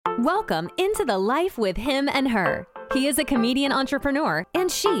Welcome into the Life with Him and Her. He is a comedian entrepreneur, and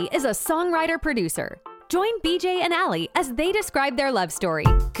she is a songwriter-producer. Join BJ and Allie as they describe their love story,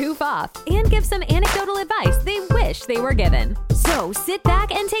 goof off, and give some anecdotal advice they wish they were given. So sit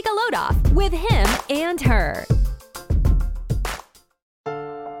back and take a load off with him and her.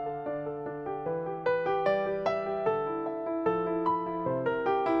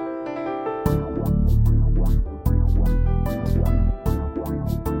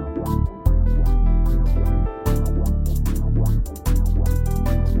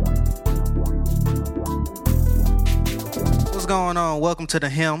 Going on? Welcome to the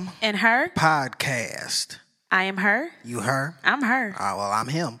Him and Her podcast. I am her. You her? I'm her. Well, I'm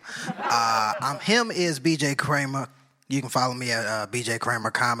him. I'm him is BJ Kramer. You can follow me at BJ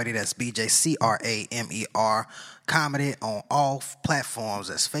Kramer Comedy. That's BJ Kramer Comedy on all platforms.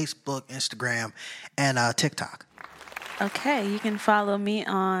 That's Facebook, Instagram, and TikTok. Okay, you can follow me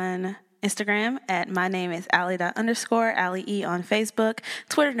on Instagram at my name is Allie._, Allie E on Facebook.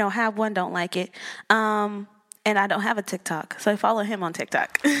 Twitter, don't have one, don't like it. And I don't have a TikTok, so follow him on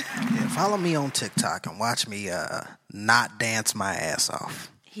TikTok. Yeah, follow me on TikTok and watch me not dance my ass off.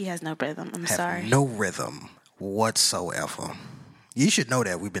 He has no rhythm. I'm sorry. No rhythm whatsoever. You should know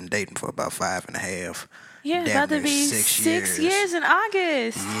that we've been dating for about 5.5. Yeah, about to be 6 years in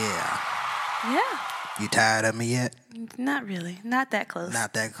August. Yeah. Yeah. You tired of me yet? Not really. Not that close.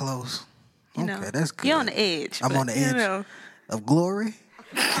 Not that close? You okay, know, that's good. You're on the edge. I'm on the edge of glory?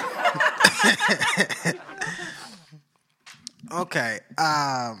 Okay.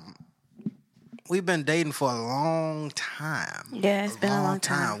 We've been dating for a long time. Yeah, it's been a long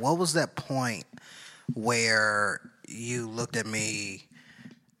time. What was that point where you looked at me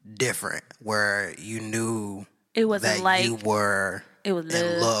different, where you knew it wasn't that like you were in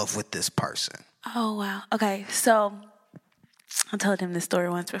love with this person? Oh, wow. Okay, so I told him this story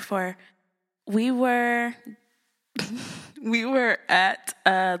once before. We were at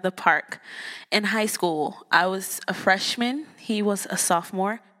the park in high school. I was a freshman. He was a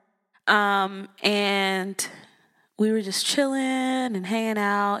sophomore. And we were just chilling and hanging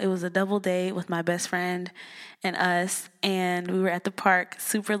out. It was a double date with my best friend and us. And we were at the park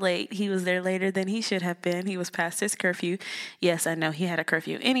super late. He was there later than he should have been. He was past his curfew. Yes, I know he had a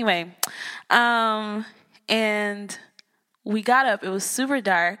curfew. Anyway, and we got up. It was super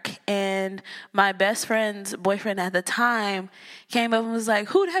dark, and my best friend's boyfriend at the time came up and was like,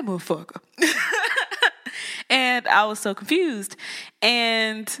 "Who that motherfucker?" And I was so confused.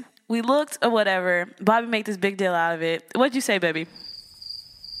 And we looked or whatever. Bobby made this big deal out of it. What'd you say, baby?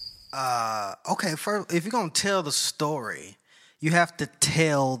 Okay, first, if you're going to tell the story, you have to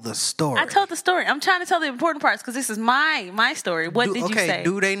tell the story. I told the story. I'm trying to tell the important parts because this is my story. What did you say? Okay,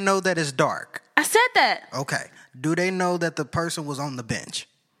 do they know that it's dark? I said that. Okay. Do they know that the person was on the bench?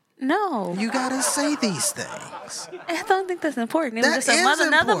 No. You gotta say these things. I don't think that's important. It was just important.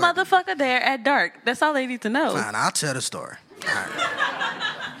 another motherfucker there at dark. That's all they need to know. Fine, I'll tell the story. All right.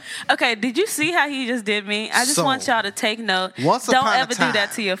 Okay, did you see how he just did me? I just want y'all to take note. Don't ever do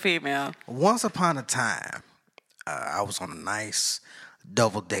that to your female. Once upon a time, I was on a nice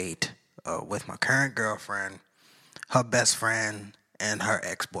double date with my current girlfriend, her best friend, and her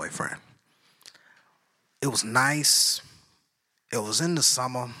ex-boyfriend. It was nice. It was in the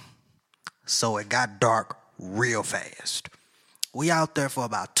summer, so it got dark real fast. We out there for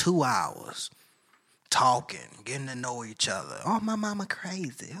about 2 hours, talking, getting to know each other. Oh, my mama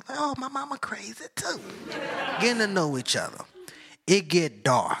crazy. Oh, my mama crazy too. Getting to know each other. It get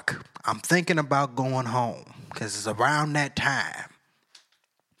dark. I'm thinking about going home because it's around that time.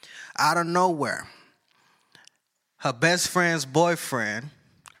 Out of nowhere, her best friend's boyfriend,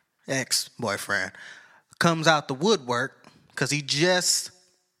 ex-boyfriend, comes out the woodwork because he just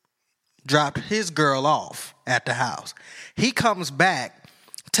dropped his girl off at the house. He comes back,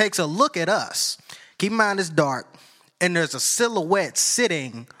 takes a look at us. Keep in mind it's dark, and there's a silhouette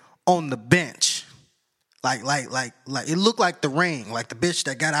sitting on the bench. Like it looked like The Ring, like the bitch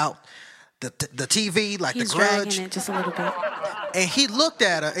that got out the TV, like He's The Grudge. He's dragging it just a little bit. And he looked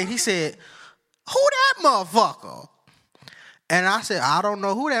at her and he said, "Who that motherfucker?" And I said, "I don't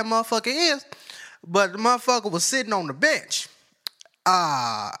know who that motherfucker is." But the motherfucker was sitting on the bench.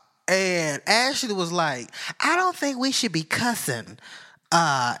 And Ashley was like, "I don't think we should be cussing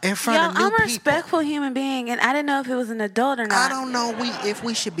in front of new people." I'm a respectful human being, and I didn't know if it was an adult or not. I don't know if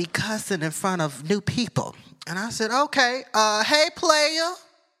we should be cussing in front of new people. And I said, "Okay, hey player,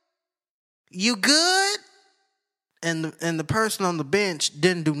 you good?" And the person on the bench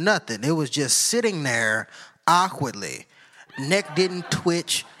didn't do nothing. It was just sitting there awkwardly. Neck didn't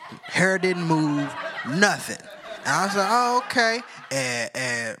twitch, hair didn't move, nothing. And I was like, oh, okay.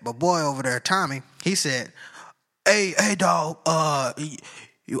 And my boy over there, Tommy, he said, hey, dog,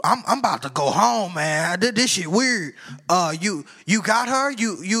 I'm about to go home, man. I did this shit weird. You got her?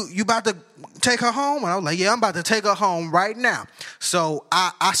 You about to take her home? And I was like, yeah, I'm about to take her home right now. So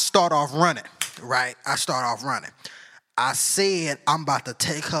I start off running, right? I said I'm about to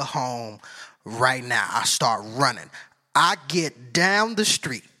take her home right now. I start running. I get down the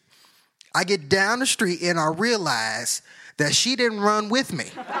street. And I realize that she didn't run with me.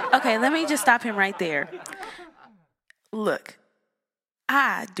 Okay, let me just stop him right there. Look,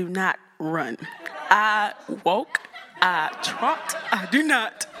 I do not run. I walk, I trot, I do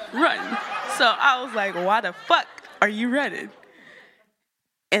not run. So I was like, why the fuck are you running?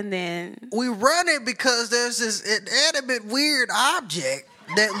 And then we run it because there's this inanimate weird object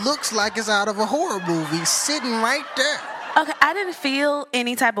that looks like it's out of a horror movie sitting right there. Okay, I didn't feel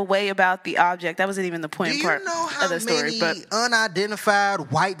any type of way about the object. That wasn't even the point part of the story. But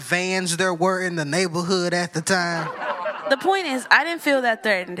unidentified white vans there were in the neighborhood at the time? The point is, I didn't feel that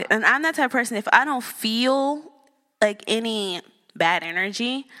threatened. And I'm that type of person, if I don't feel like any bad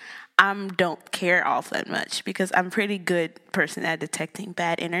energy, I don't care all that much because I'm a pretty good person at detecting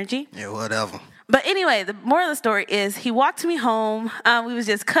bad energy. Yeah, whatever. But anyway, the moral of the story is he walked me home. We was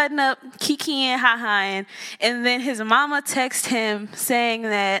just cutting up, kikiing, ha-haing. And then his mama texted him saying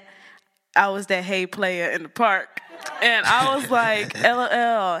that I was that hey player in the park. And I was like,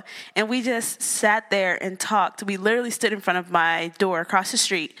 LOL. And we just sat there and talked. We literally stood in front of my door across the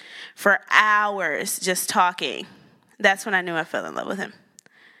street for hours just talking. That's when I knew I fell in love with him.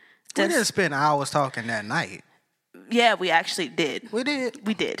 We didn't spend hours talking that night. Yeah, we actually did. We did?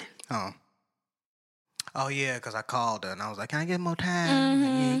 We did. Oh, yeah, because I called her and I was like, can I get more time?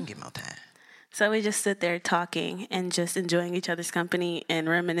 Yeah, you can get more time. So we just stood there talking and just enjoying each other's company and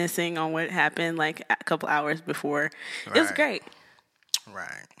reminiscing on what happened like a couple hours before. Right. It was great.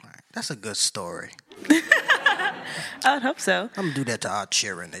 Right. That's a good story. I would hope so. I'm going to do that to our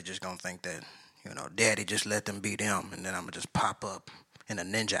children. They just going to think that, daddy just let them be them. And then I'm going to just pop up in a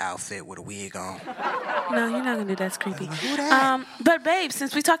ninja outfit with a wig on. No, you're not going to do that. That's creepy. Who that? But babe,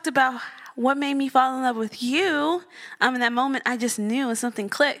 since we talked about what made me fall in love with you, in that moment I just knew and something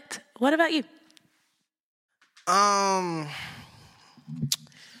clicked. What about you?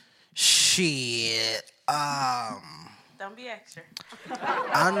 Shit. Don't be extra.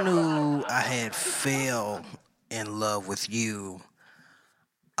 I knew I had fell in love with you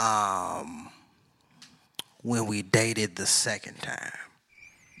when we dated the second time.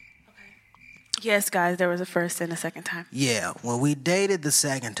 Yes, guys, there was a first and a second time. Yeah, when we dated the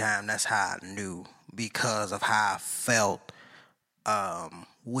second time, that's how I knew, because of how I felt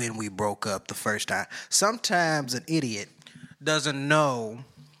when we broke up the first time. Sometimes an idiot doesn't know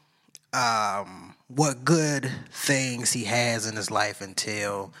what good things he has in his life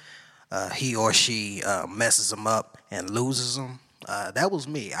until he or she messes them up and loses them. That was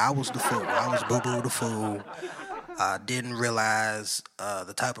me. I was the fool. I was Boo-Boo the fool. I didn't realize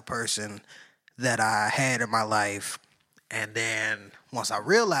the type of person that I had in my life. And then once I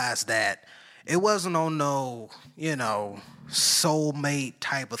realized that, it wasn't on no, soulmate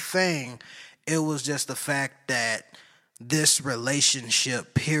type of thing. It was just the fact that this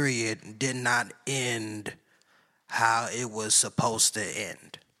relationship period did not end how it was supposed to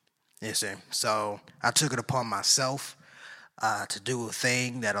end. You see? So I took it upon myself to do a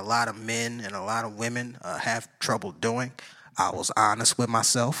thing that a lot of men and a lot of women have trouble doing. I was honest with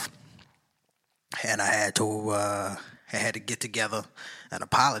myself. And I had to get together an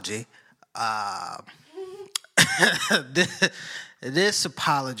apology. This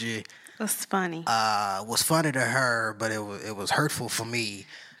apology was funny. Was funny to her, but it was hurtful for me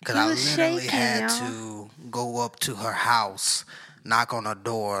because I literally had to go up to her house, knock on her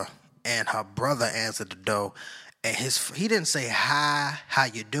door, and her brother answered the door. And he didn't say hi, how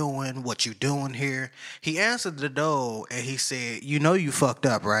you doing, what you doing here. He answered the door and he said, you fucked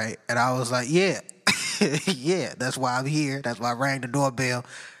up, right? And I was like, yeah, yeah, that's why I'm here. That's why I rang the doorbell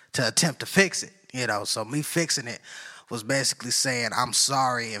to attempt to fix it. So me fixing it was basically saying I'm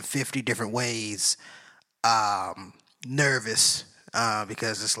sorry in 50 different ways, nervous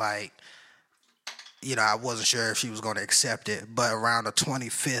because it's like, I wasn't sure if she was going to accept it, but around the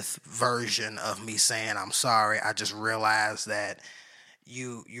 25th version of me saying I'm sorry, I just realized that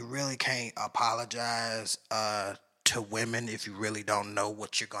you really can't apologize to women if you really don't know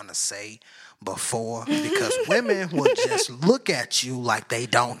what you're going to say before, because women will just look at you like they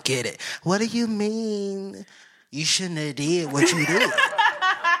don't get it. What do you mean? You shouldn't have did what you did.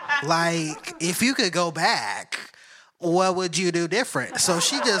 Like, if you could go back, what would you do different? So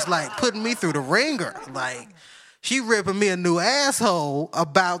she just putting me through the ringer. Like, She ripping me a new asshole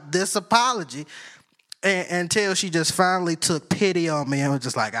about this apology. Until she just finally took pity on me and was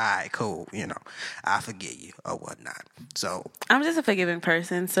just like, all right, cool, I forgive you or whatnot. So I'm just a forgiving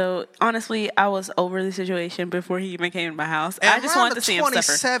person. So honestly, I was over the situation before he even came to my house. And I just wanted to see him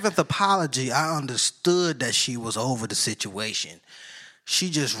suffer. The 27th apology, I understood that she was over the situation.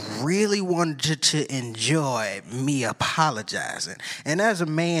 She just really wanted to enjoy me apologizing. And as a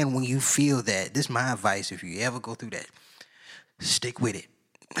man, when you feel that, this is my advice, if you ever go through that, stick with it.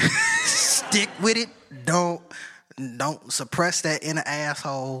 Stick with it. Don't suppress that inner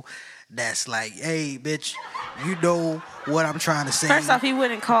asshole that's like, hey, bitch, you know what I'm trying to say. First off, he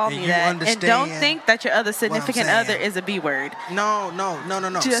wouldn't call me that. And don't think that your other significant other is a B word. No.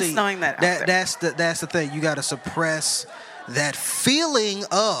 Just knowing that. That's the thing. You got to suppress that feeling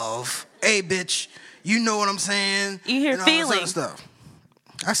of, hey, bitch, you know what I'm saying? You hear feeling. Stuff.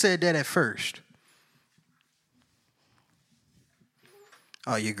 I said that at first.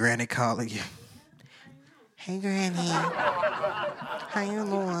 Oh, your granny calling you. Hey, Granny. How you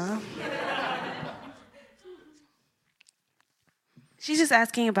doing? She's just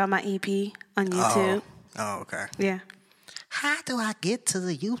asking about my EP on YouTube. Oh, okay. Yeah. How do I get to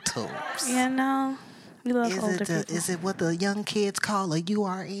the YouTubes? Yeah, no. We love older people. Is it what the young kids call a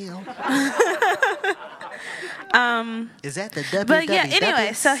URL? Is that the www? But yeah,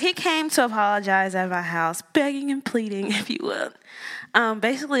 anyway, so he came to apologize at my house, begging and pleading, if you will.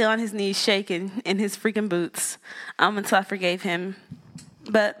 Basically on his knees, shaking in his freaking boots, until I forgave him.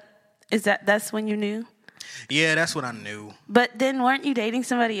 But that's when you knew? Yeah, that's what I knew. But then weren't you dating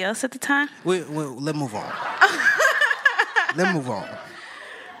somebody else at the time? Let's move on. Let's move on.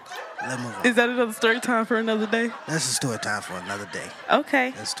 Is that another story time for another day? That's a story time for another day.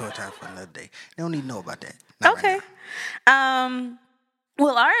 Okay. That's a story time for another day. They don't need to know about that. Okay. Right,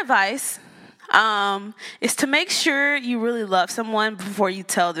 well, our advice is to make sure you really love someone before you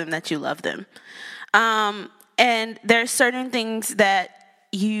tell them that you love them. And there's certain things that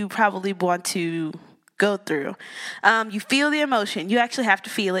you probably want to go through. You feel the emotion. You actually have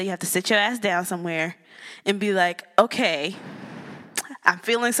to feel it. You have to sit your ass down somewhere and be like, okay, I'm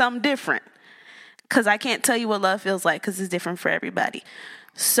feeling something different. Because I can't tell you what love feels like because it's different for everybody.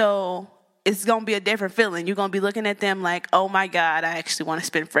 So it's going to be a different feeling. You're going to be looking at them like, oh, my God, I actually want to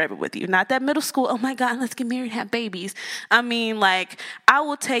spend forever with you. Not that middle school, oh, my God, let's get married and have babies. I mean, like, I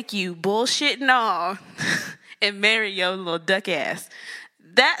will take you bullshitting on and marry your little duck ass.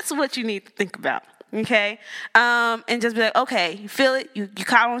 That's what you need to think about. Okay? And just be like, okay, you feel it. You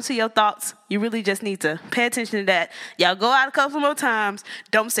caught on to your thoughts. You really just need to pay attention to that. Y'all go out a couple more times.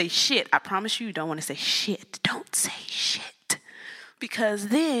 Don't say shit. I promise you don't want to say shit. Don't say shit. Because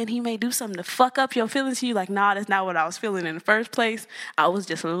then he may do something to fuck up your feelings to you. Like, nah, that's not what I was feeling in the first place. I was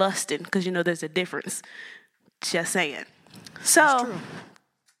just lusting. Because, there's a difference. Just saying. So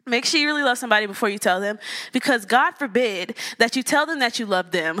make sure you really love somebody before you tell them, because God forbid that you tell them that you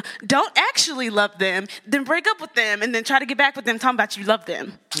love them, don't actually love them, then break up with them, and then try to get back with them talking about you love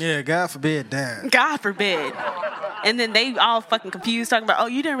them. Yeah, God forbid that. God forbid. And then they all fucking confused talking about, oh,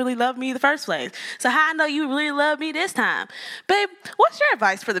 you didn't really love me in the first place. So how I know you really love me this time? Babe, what's your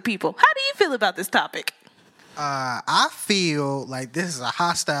advice for the people? How do you feel about this topic? I feel like this is a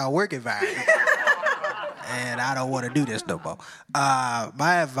hostile work environment. And I don't want to do this no more.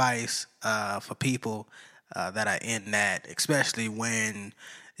 My advice for people that are in that, especially when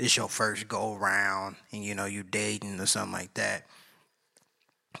it's your first go around and you dating or something like that,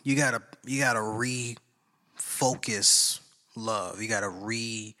 you gotta refocus love. You gotta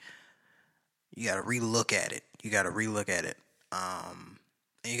relook at it. And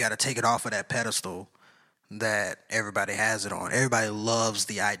you gotta take it off of that pedestal that everybody has it on. Everybody loves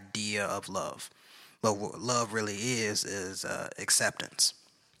the idea of love. But what love really is acceptance,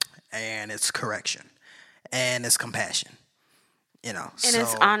 and it's correction, and it's compassion, And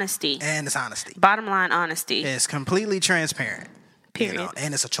it's honesty. And it's honesty. Bottom line, honesty. It's completely transparent. Period.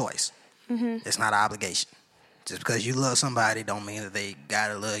 And it's a choice. Mm-hmm. It's not an obligation. Just because you love somebody don't mean that they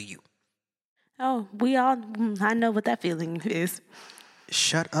gotta love you. Oh, I know what that feeling is.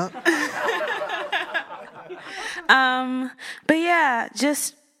 Shut up. But yeah,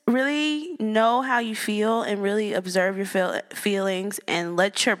 just really know how you feel and really observe your feelings and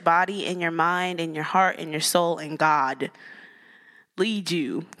let your body and your mind and your heart and your soul and God lead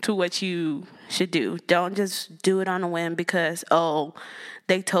you to what you should do. Don't just do it on a whim because,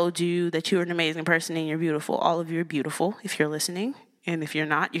 they told you that you're an amazing person and you're beautiful. All of you are beautiful if you're listening. And if you're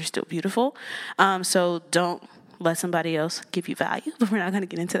not, you're still beautiful. So don't let somebody else give you value. But we're not going to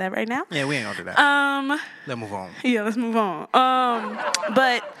get into that right now. Yeah, we ain't going to do that. Let's move on. Yeah, let's move on.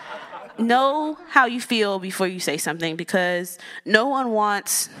 But know how you feel before you say something, because no one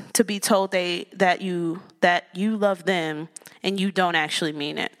wants to be told that you love them and you don't actually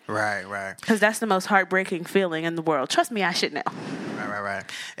mean it. Right. Because that's the most heartbreaking feeling in the world. Trust me, I should know. Right.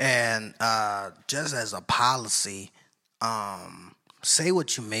 And just as a policy, say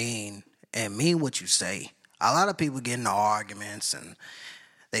what you mean and mean what you say. A lot of people get into arguments and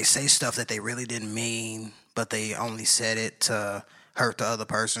they say stuff that they really didn't mean, but they only said it to hurt the other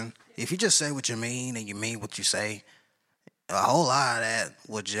person. If you just say what you mean and you mean what you say, a whole lot of that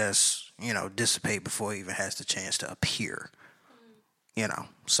would just, dissipate before it even has the chance to appear.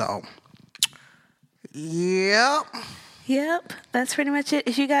 So, yep. Yep, that's pretty much it.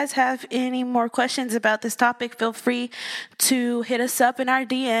 If you guys have any more questions about this topic, feel free to hit us up in our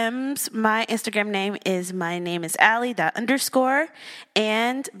DMs. My Instagram name is _.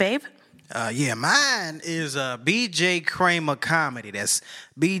 And, babe? Mine is BJ Kramer Comedy. That's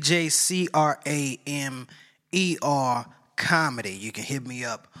BJCramer Comedy. You can hit me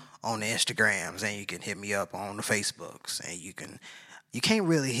up on the Instagrams, and you can hit me up on the Facebooks, and you can't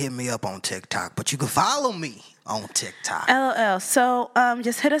really hit me up on TikTok, but you can follow me on TikTok. LOL. So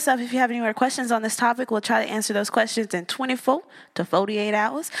just hit us up if you have any more questions on this topic. We'll try to answer those questions in 24 to 48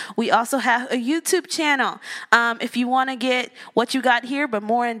 hours. We also have a YouTube channel. If you want to get what you got here, but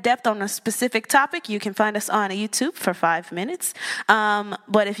more in depth on a specific topic, you can find us on YouTube for 5 minutes.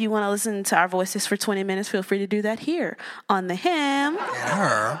 But if you want to listen to our voices for 20 minutes, feel free to do that here on the Him and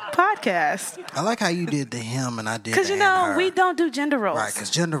Her podcast. I like how you did the him and I did the Because, we don't do gender roles. Right, because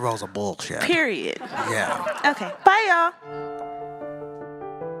gender roles are bullshit. Period. Yeah. Okay. Bye, y'all.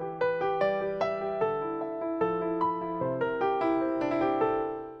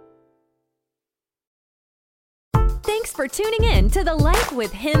 Thanks for tuning in to The Life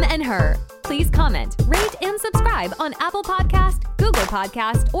with Him and Her. Please comment, rate, and subscribe on Apple Podcast, Google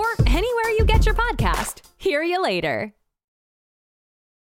Podcast, or anywhere you get your podcast. Hear you later.